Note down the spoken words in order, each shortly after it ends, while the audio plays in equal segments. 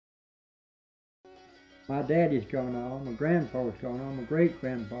My daddy's gone on, my grandpa's gone on, my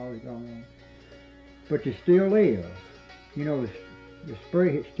great-grandpa's gone on. But they still live. You know, the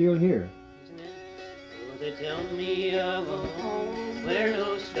spirit is still here. Oh, they tell me of a home where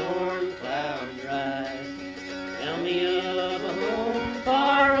no storm clouds rise. Tell me of a home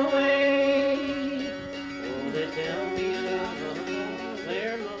far away. Oh, they tell me of a home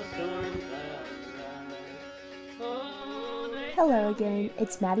where no storm clouds rise. Oh, Hello again,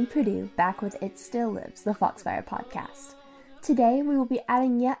 it's Maddie Purdue back with It Still Lives, the Foxfire podcast. Today we will be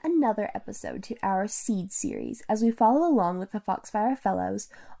adding yet another episode to our Seed series as we follow along with the Foxfire Fellows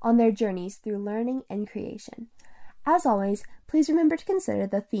on their journeys through learning and creation. As always, please remember to consider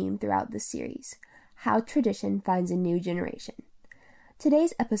the theme throughout this series, how tradition finds a new generation.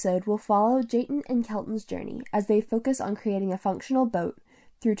 Today's episode will follow Jayton and Kelton's journey as they focus on creating a functional boat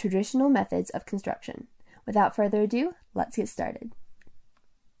through traditional methods of construction. Without further ado, let's get started.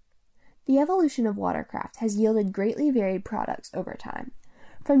 The evolution of watercraft has yielded greatly varied products over time.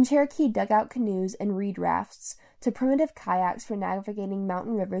 From Cherokee dugout canoes and reed rafts, to primitive kayaks for navigating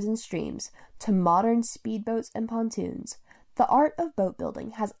mountain rivers and streams, to modern speedboats and pontoons, the art of boat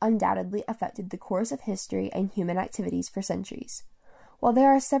building has undoubtedly affected the course of history and human activities for centuries. While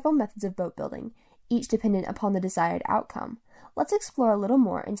there are several methods of boat building, each dependent upon the desired outcome, let's explore a little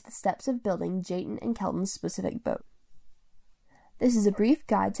more into the steps of building Jayton and Kelton's specific boat. This is a brief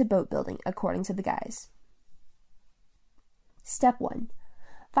guide to boat building according to the guys. Step 1.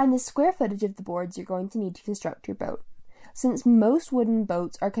 Find the square footage of the boards you're going to need to construct your boat. Since most wooden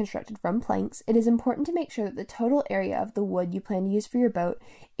boats are constructed from planks, it is important to make sure that the total area of the wood you plan to use for your boat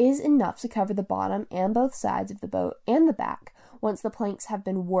is enough to cover the bottom and both sides of the boat and the back once the planks have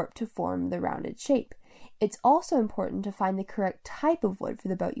been warped to form the rounded shape. It's also important to find the correct type of wood for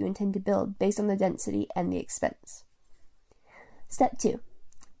the boat you intend to build based on the density and the expense. Step 2.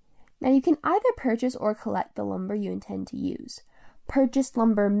 Now you can either purchase or collect the lumber you intend to use. Purchased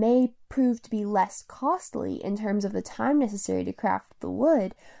lumber may prove to be less costly in terms of the time necessary to craft the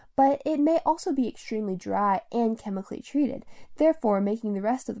wood, but it may also be extremely dry and chemically treated, therefore making the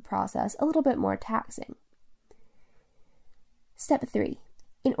rest of the process a little bit more taxing. Step 3.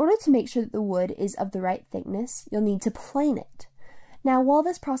 In order to make sure that the wood is of the right thickness, you'll need to plane it. Now, while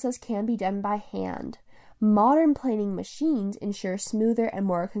this process can be done by hand, modern planing machines ensure smoother and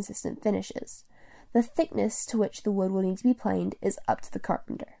more consistent finishes. The thickness to which the wood will need to be planed is up to the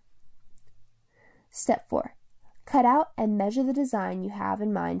carpenter. Step 4. Cut out and measure the design you have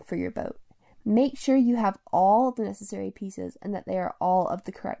in mind for your boat. Make sure you have all of the necessary pieces and that they are all of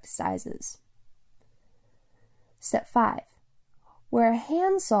the correct sizes. Step 5. Where a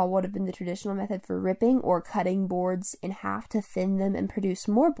hand saw would have been the traditional method for ripping or cutting boards in half to thin them and produce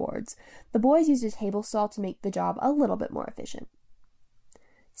more boards, the boys used a table saw to make the job a little bit more efficient.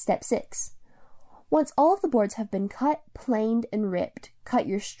 Step 6. Once all of the boards have been cut, planed, and ripped, cut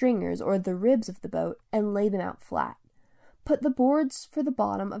your stringers or the ribs of the boat and lay them out flat. Put the boards for the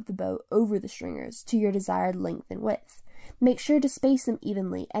bottom of the boat over the stringers to your desired length and width. Make sure to space them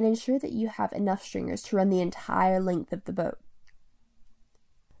evenly and ensure that you have enough stringers to run the entire length of the boat.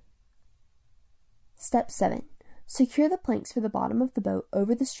 Step 7. Secure the planks for the bottom of the boat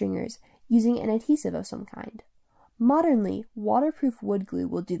over the stringers using an adhesive of some kind. Modernly, waterproof wood glue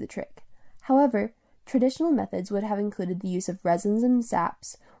will do the trick. However, traditional methods would have included the use of resins and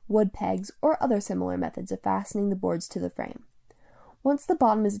saps, wood pegs, or other similar methods of fastening the boards to the frame. Once the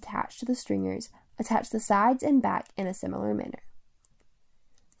bottom is attached to the stringers, attach the sides and back in a similar manner.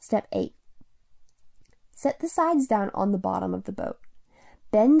 Step 8. Set the sides down on the bottom of the boat.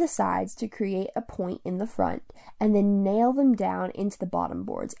 Bend the sides to create a point in the front, and then nail them down into the bottom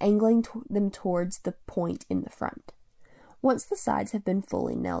boards, angling them towards the point in the front. Once the sides have been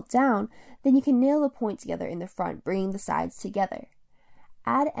fully nailed down, then you can nail the point together in the front, bringing the sides together.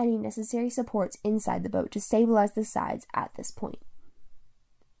 Add any necessary supports inside the boat to stabilize the sides at this point.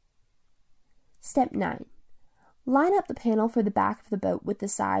 Step 9. Line up the panel for the back of the boat with the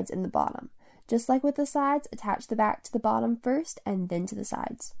sides and the bottom. Just like with the sides, attach the back to the bottom first and then to the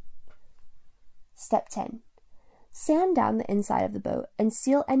sides. Step 10. Sand down the inside of the boat and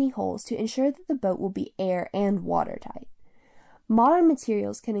seal any holes to ensure that the boat will be air and watertight. Modern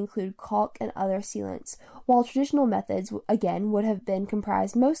materials can include caulk and other sealants, while traditional methods, again, would have been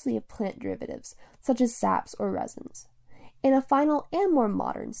comprised mostly of plant derivatives, such as saps or resins. In a final and more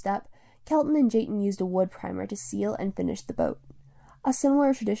modern step, Kelton and Jayton used a wood primer to seal and finish the boat. A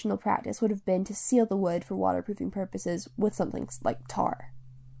similar traditional practice would have been to seal the wood for waterproofing purposes with something like tar.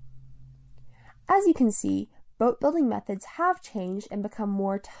 As you can see, boat building methods have changed and become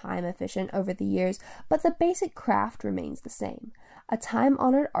more time efficient over the years, but the basic craft remains the same. a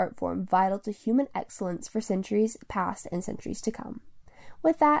time-honored art form vital to human excellence for centuries past and centuries to come.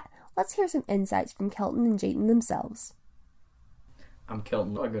 With that, let's hear some insights from Kelton and Jayden themselves. I'm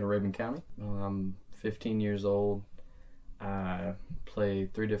Kelton. I go to Rabun County. I'm 15 years old. I play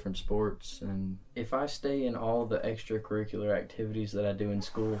 3 different sports, and if I stay in all the extracurricular activities that I do in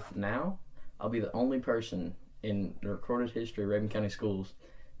school now, I'll be the only person in the recorded history of Rabun County schools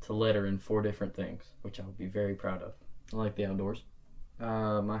to letter in 4 different things, which I'll be very proud of. I like the outdoors.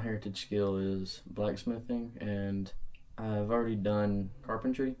 My heritage skill is blacksmithing, and I've already done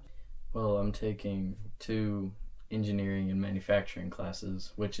carpentry. Well, I'm taking 2 engineering and manufacturing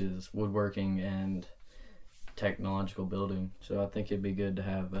classes, which is woodworking and technological building. So I think it'd be good to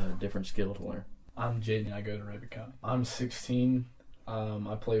have a different skill to learn. I'm Jayden. I go to Rabun County. I'm 16.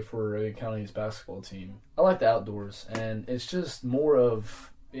 I play for Rabun County's basketball team. I like the outdoors, and it's just more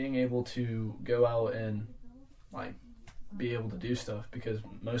of being able to go out and be able to do stuff, because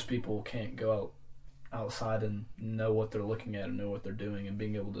most people can't go outside and know what they're looking at and know what they're doing, and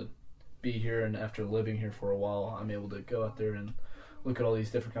being able to be here, and after living here for a while, I'm able to go out there and look at all these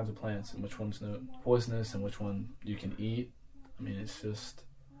different kinds of plants and which one's poisonous and which one you can eat. I mean, it's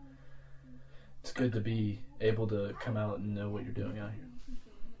good to be able to come out and know what you're doing out here.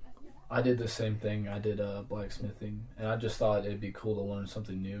 I did the same thing. I did blacksmithing, and I just thought it'd be cool to learn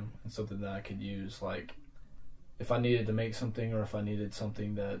something new and something that I could use. Like, if I needed to make something, or if I needed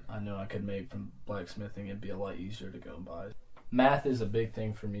something that I know I could make from blacksmithing, it'd be a lot easier to go and buy. Math is a big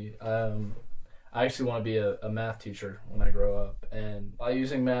thing for me. I actually want to be a math teacher when I grow up, and by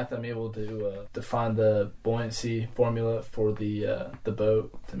using math, I'm able to define the buoyancy formula for the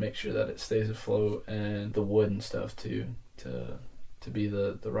boat to make sure that it stays afloat, and the wood and stuff too, to be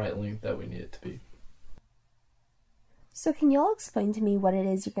the right length that we need it to be. So can y'all explain to me what it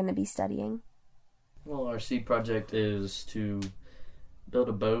is you're going to be studying? Well, our seed project is to build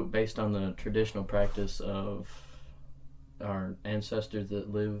a boat based on the traditional practice of our ancestors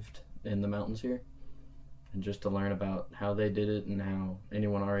that lived in the mountains here, and just to learn about how they did it and how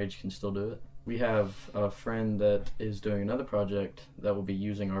anyone our age can still do it. We have a friend that is doing another project that will be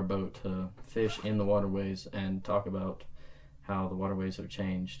using our boat to fish in the waterways and talk about how the waterways have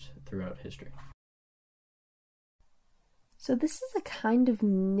changed throughout history. So this is a kind of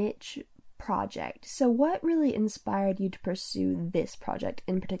niche project. So what really inspired you to pursue this project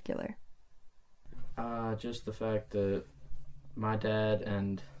in particular? Just the fact that my dad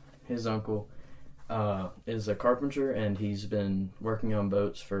and his uncle is a carpenter, and he's been working on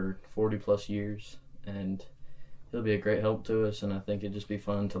boats for 40 plus years, and he'll be a great help to us, and I think it'd just be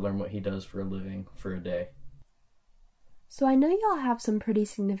fun to learn what he does for a living for a day. So I know y'all have some pretty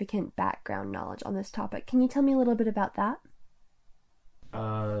significant background knowledge on this topic. Can you tell me a little bit about that?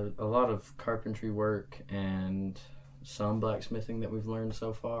 A lot of carpentry work and some blacksmithing that we've learned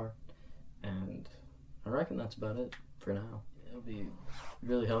so far, and I reckon that's about it for now. It'll be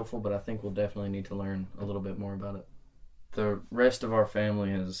really helpful, but I think we'll definitely need to learn a little bit more about it. The rest of our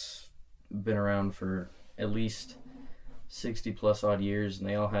family has been around for at least 60 plus odd years, and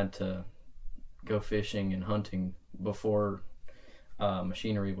they all had to go fishing and hunting before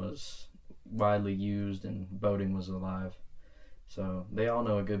machinery was widely used and boating was alive. So they all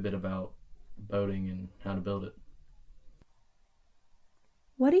know a good bit about boating and how to build it.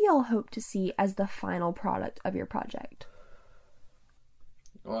 What do y'all hope to see as the final product of your project?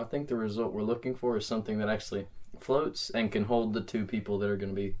 Well, I think the result we're looking for is something that actually floats and can hold the 2 people that are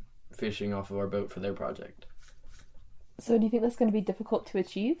going to be fishing off of our boat for their project. So do you think that's going to be difficult to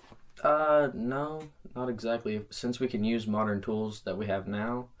achieve? No, not exactly. Since we can use modern tools that we have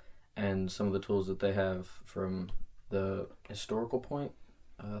now and some of the tools that they have from the historical point,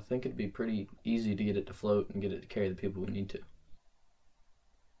 I think it'd be pretty easy to get it to float and get it to carry the people we need to.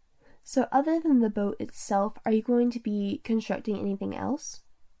 So other than the boat itself, are you going to be constructing anything else?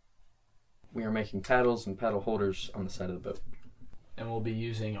 We are making paddles and paddle holders on the side of the boat. And we'll be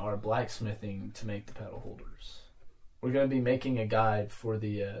using our blacksmithing to make the paddle holders. We're going to be making a guide for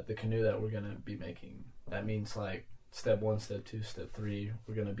the canoe that we're going to be making. That means like step 1, step 2, step 3.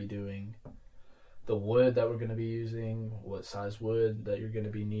 We're going to be doing the wood that we're going to be using, what size wood that you're going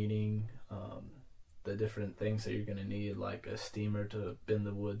to be needing, the different things that you're going to need, like a steamer to bend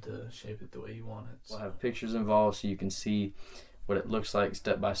the wood to shape it the way you want it. We'll have pictures involved so you can see what it looks like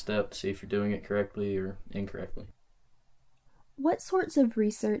step by step to see if you're doing it correctly or incorrectly. What sorts of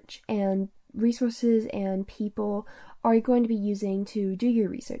research and resources and people are you going to be using to do your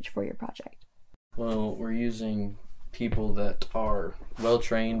research for your project? Well, we're using people that are well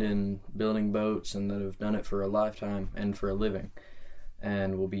trained in building boats and that have done it for a lifetime and for a living.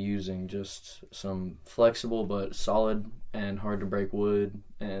 and we'll be using just some flexible but solid and hard to break wood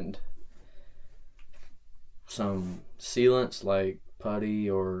and some sealants like putty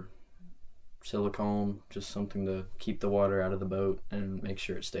or silicone, just something to keep the water out of the boat and make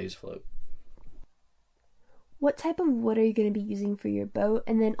sure it stays afloat. What type of wood are you going to be using for your boat?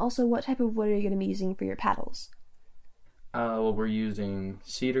 And then also, what type of wood are you going to be using for your paddles? Well, we're using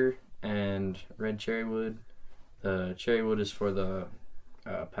cedar and red cherry wood. The cherry wood is for the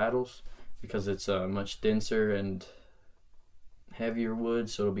paddles because it's much denser and heavier wood,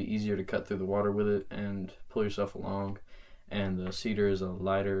 so it'll be easier to cut through the water with it and pull yourself along. And the cedar is a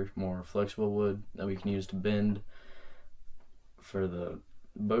lighter, more flexible wood that we can use to bend for the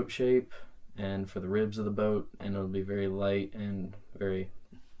boat shape and for the ribs of the boat, and it'll be very light and very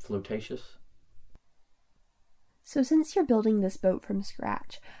flotacious. So since you're building this boat from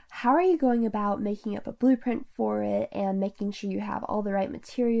scratch, how are you going about making up a blueprint for it and making sure you have all the right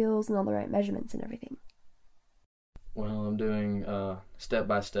materials and all the right measurements and everything? Well, I'm doing step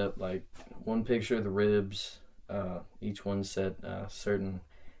by step, like one picture of the ribs, each one set a certain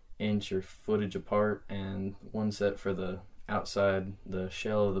inch or footage apart, and one set for the outside, the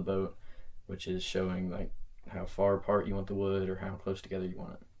shell of the boat, which is showing like how far apart you want the wood or how close together you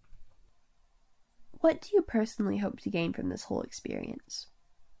want it. What do you personally hope to gain from this whole experience?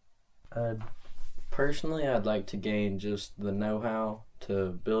 Personally, I'd like to gain just the know-how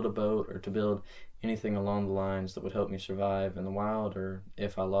to build a boat or to build anything along the lines that would help me survive in the wild, or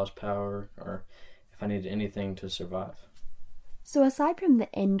if I lost power, or if I needed anything to survive. So aside from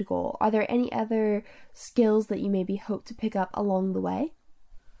the end goal, are there any other skills that you maybe hope to pick up along the way?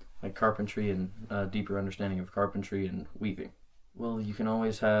 Like carpentry and a deeper understanding of carpentry and weaving. Well, you can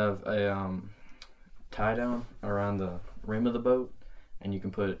always have a tie down around the rim of the boat, and you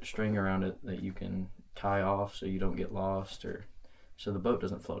can put string around it that you can tie off so you don't get lost or so the boat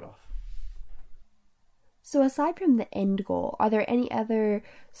doesn't float off. So aside from the end goal, are there any other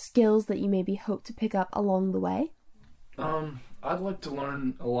skills that you maybe hope to pick up along the way? I'd like to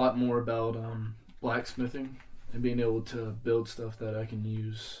learn a lot more about blacksmithing and being able to build stuff that I can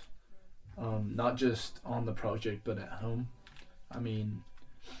use, not just on the project but at home. I mean,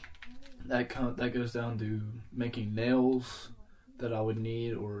 that goes down to making nails that I would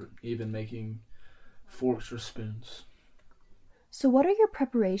need, or even making forks or spoons. So what are your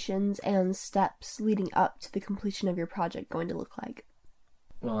preparations and steps leading up to the completion of your project going to look like?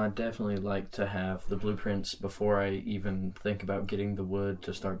 Well, I'd definitely like to have the blueprints before I even think about getting the wood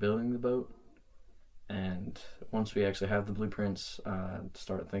to start building the boat. And once we actually have the blueprints,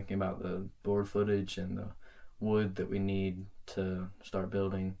 start thinking about the board footage and the wood that we need to start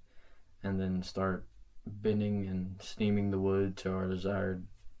building, and then start bending and steaming the wood to our desired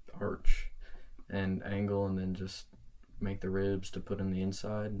arch and angle, and then just make the ribs to put in the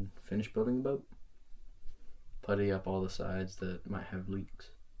inside and finish building the boat. Putty up all the sides that might have leaks.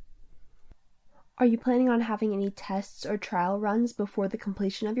 Are you planning on having any tests or trial runs before the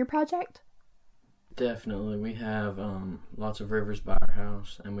completion of your project? Definitely. We have lots of rivers by our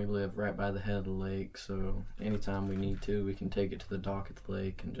house, and we live right by the head of the lake, so anytime we need to, we can take it to the dock at the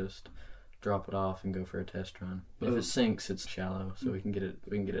lake and just drop it off and go for a test run. But if it sinks, it's shallow, so we can get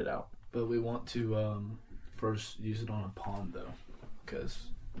it out. But we want to first use it on a pond, though,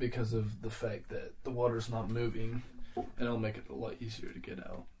 because of the fact that the water's not moving, and it'll make it a lot easier to get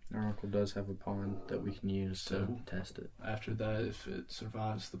out. Our uncle does have a pond that we can use to test it. After that, if it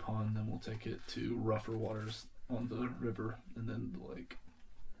survives the pond, then we'll take it to rougher waters on the river and then the lake.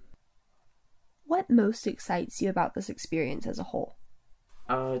 What most excites you about this experience as a whole?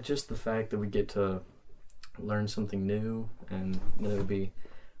 Just the fact that we get to learn something new, and that it'll be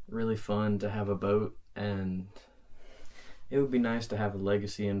really fun to have a boat, and it would be nice to have a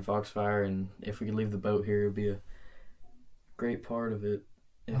legacy in Foxfire, and if we could leave the boat here, it would be a great part of it.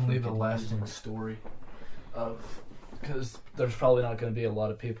 And leave a lasting story because there's probably not going to be a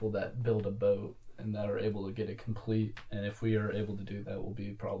lot of people that build a boat and that are able to get it complete, and if we are able to do that, we'll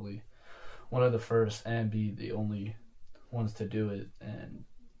be probably one of the first and be the only ones to do it, and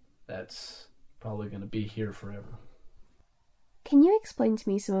that's probably going to be here forever. Can you explain to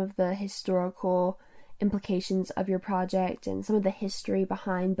me some of the historical implications of your project and some of the history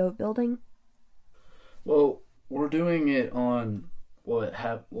behind boat building? Well, we're doing it on what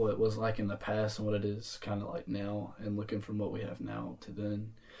it was like in the past and what it is kind of like now, and looking from what we have now to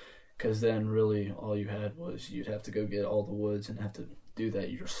then, because then really all you had was you'd have to go get all the woods and have to do that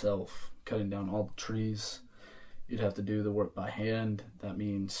yourself, cutting down all the trees. You'd have to do the work by hand. That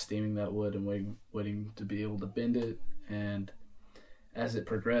means steaming that wood and waiting to be able to bend it, and as it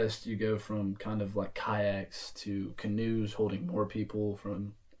progressed, you go from kind of like kayaks to canoes holding more people.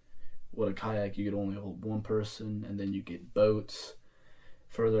 From what a kayak, you could only hold one person, and then you get boats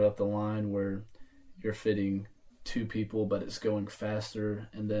further up the line where you're fitting 2 people, but it's going faster.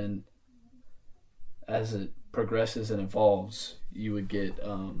 And then as it progresses and evolves, you would get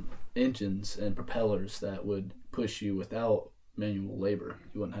engines and propellers that would push you without manual labor.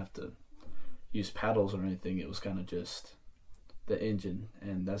 You wouldn't have to use paddles or anything. It was kind of just the engine,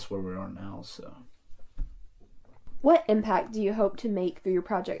 and that's where we are now. So, what impact do you hope to make through your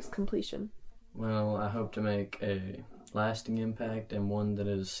project's completion? Well, I hope to make a lasting impact, and one that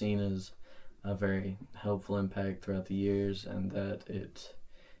is seen as a very helpful impact throughout the years, and that it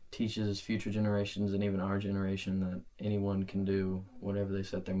teaches future generations and even our generation that anyone can do whatever they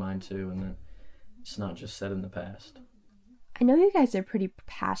set their mind to, and that it's not just set in the past. I know you guys are pretty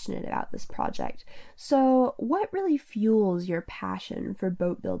passionate about this project, so what really fuels your passion for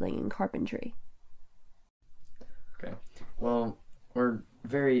boat building and carpentry? Okay, well, we're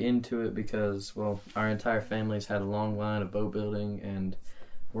very into it because, well, our entire family's had a long line of boat building, and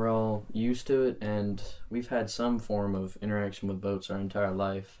we're all used to it, and we've had some form of interaction with boats our entire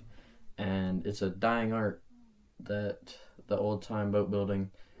life, and it's a dying art, that the old-time boat building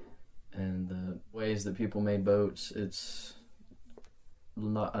and the ways that people made boats, it's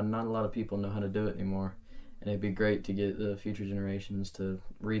not a lot of people know how to do it anymore, and it'd be great to get the future generations to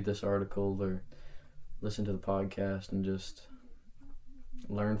read this article or listen to the podcast and just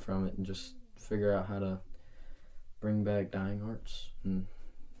learn from it and just figure out how to bring back dying arts. And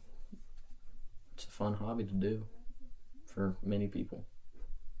it's a fun hobby to do for many people.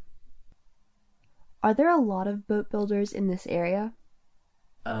 Are there a lot of boat builders in this area?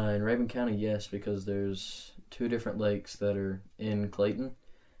 In Rabun County, yes, because there's 2 different lakes that are in Clayton,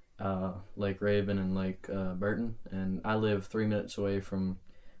 Lake Rabun and Lake Burton, and I live 3 minutes away from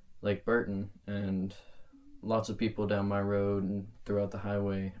Lake Burton, and lots of people down my road and throughout the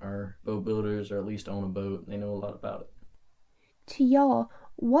highway are boat builders, or at least own a boat. They know a lot about it. To y'all,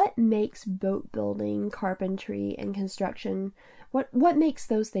 what makes boat building, carpentry, and construction, what makes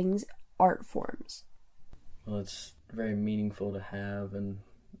those things art forms? Well, it's very meaningful to have, and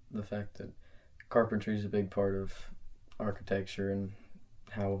the fact that carpentry is a big part of architecture and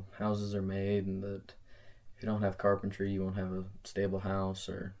how houses are made, and that if you don't have carpentry, you won't have a stable house,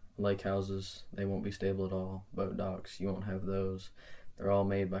 or lake houses, they won't be stable at all. Boat docks, you won't have those. They're all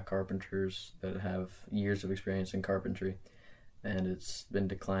made by carpenters that have years of experience in carpentry, and it's been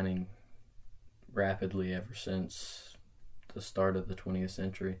declining rapidly ever since the start of the 20th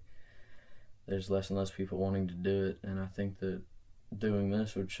century. There's less and less people wanting to do it, and I think that doing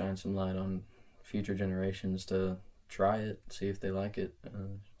this would shine some light on future generations to try it, see if they like it,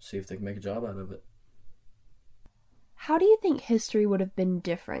 see if they can make a job out of it. How do you think history would have been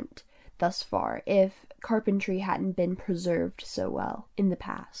different thus far if carpentry hadn't been preserved so well in the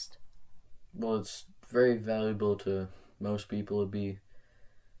past? Well, it's very valuable to most people. It'd be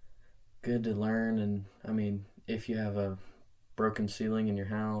good to learn, and I mean, if you have a broken ceiling in your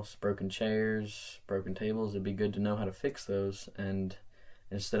house, broken chairs, broken tables, it'd be good to know how to fix those, and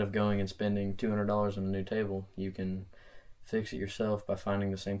instead of going and spending $200 on a new table, you can fix it yourself by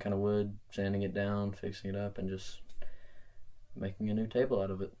finding the same kind of wood, sanding it down, fixing it up, and just making a new table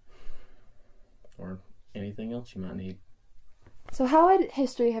out of it, or anything else you might need. So how would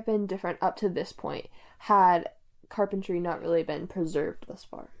history have been different up to this point had carpentry not really been preserved thus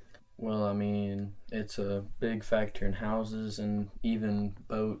far? Well, I mean, it's a big factor in houses and even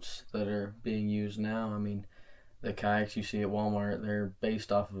boats that are being used now. I mean, the kayaks you see at Walmart, they're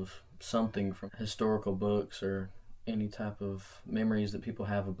based off of something from historical books or any type of memories that people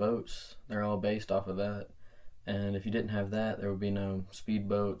have of boats. They're all based off of that. And if you didn't have that, there would be no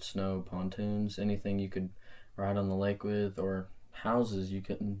speedboats, no pontoons, anything you could ride on the lake with, or houses. You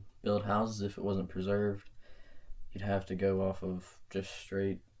couldn't build houses if it wasn't preserved. You'd have to go off of just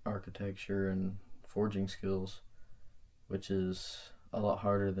straight architecture and forging skills, which is a lot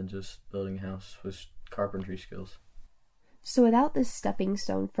harder than just building a house with carpentry skills. So without this stepping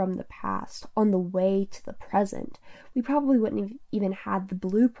stone from the past on the way to the present, we probably wouldn't have even had the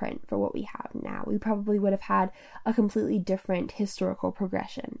blueprint for what we have now. We probably would have had a completely different historical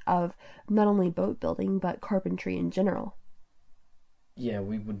progression of not only boat building, but carpentry in general. Yeah,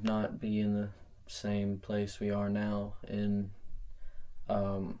 we would not be in the same place we are now in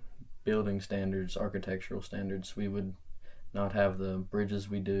building standards, architectural standards. We would not have the bridges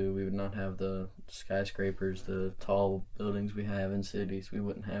we do. We would not have the skyscrapers, the tall buildings we have in cities. We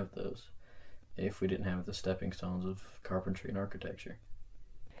wouldn't have those if we didn't have the stepping stones of carpentry and architecture.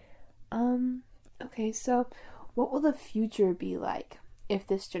 Okay, so what will the future be like? if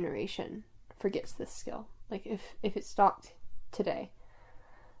this generation forgets this skill? Like, if it stopped today,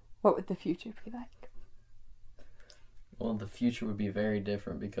 what would the future be like? Well, the future would be very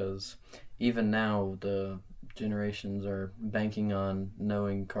different because even now the generations are banking on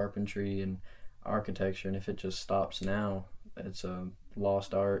knowing carpentry and architecture, and if it just stops now, it's a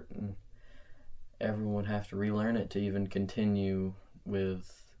lost art, and everyone would have to relearn it to even continue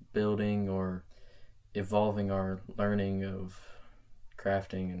with building or evolving our learning of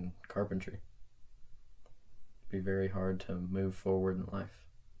crafting and carpentry. It'd be very hard to move forward in life.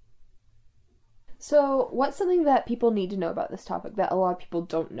 So, what's something that people need to know about this topic that a lot of people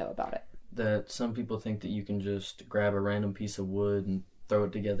don't know about it? That some people think that you can just grab a random piece of wood and throw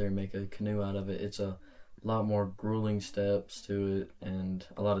it together and make a canoe out of it. It's a lot more grueling steps to it and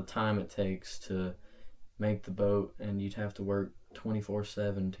a lot of time it takes to make the boat, and you'd have to work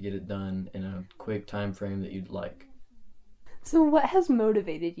 24/7 to get it done in a quick time frame that you'd like. So what has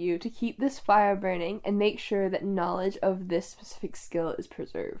motivated you to keep this fire burning and make sure that knowledge of this specific skill is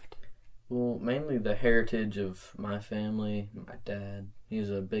preserved? Well, mainly the heritage of my family, my dad. He's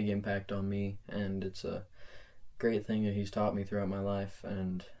a big impact on me, and it's a great thing that he's taught me throughout my life,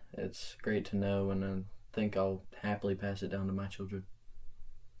 and it's great to know, and I think I'll happily pass it down to my children.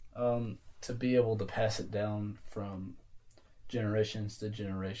 To be able to pass it down from generations to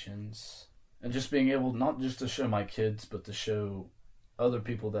generations, and just being able not just to show my kids, but to show other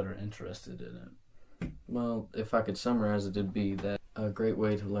people that are interested in it. Well, if I could summarize it, it'd be that a great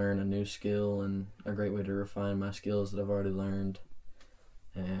way to learn a new skill and a great way to refine my skills that I've already learned,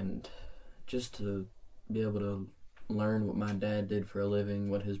 and just to be able to learn what my dad did for a living,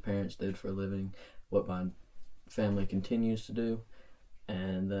 what his parents did for a living, what my family continues to do,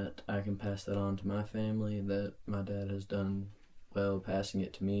 and that I can pass that on to my family, that my dad has done well passing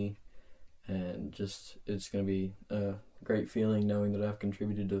it to me, and just it's going to be a great feeling knowing that I've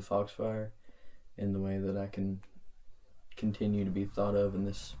contributed to Foxfire in the way that I can continue to be thought of in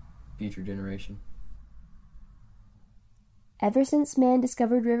this future generation. Ever since man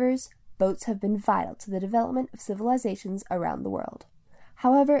discovered rivers, boats have been vital to the development of civilizations around the world.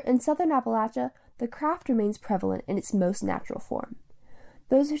 However, in southern Appalachia, the craft remains prevalent in its most natural form.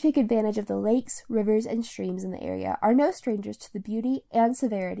 Those who take advantage of the lakes, rivers, and streams in the area are no strangers to the beauty and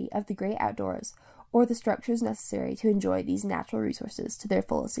severity of the great outdoors or the structures necessary to enjoy these natural resources to their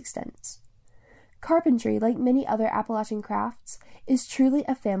fullest extent. Carpentry, like many other Appalachian crafts, is truly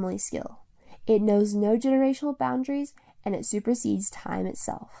a family skill. It knows no generational boundaries, and it supersedes time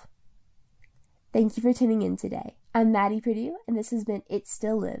itself. Thank you for tuning in today. I'm Maddie Purdue, and this has been It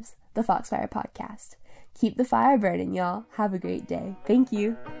Still Lives, the Foxfire Podcast. Keep the fire burning, y'all. Have a great day. Thank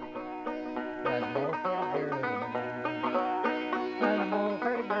you.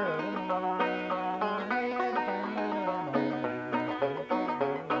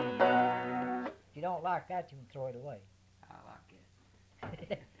 If you don't like that, you can throw it away. I like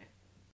it.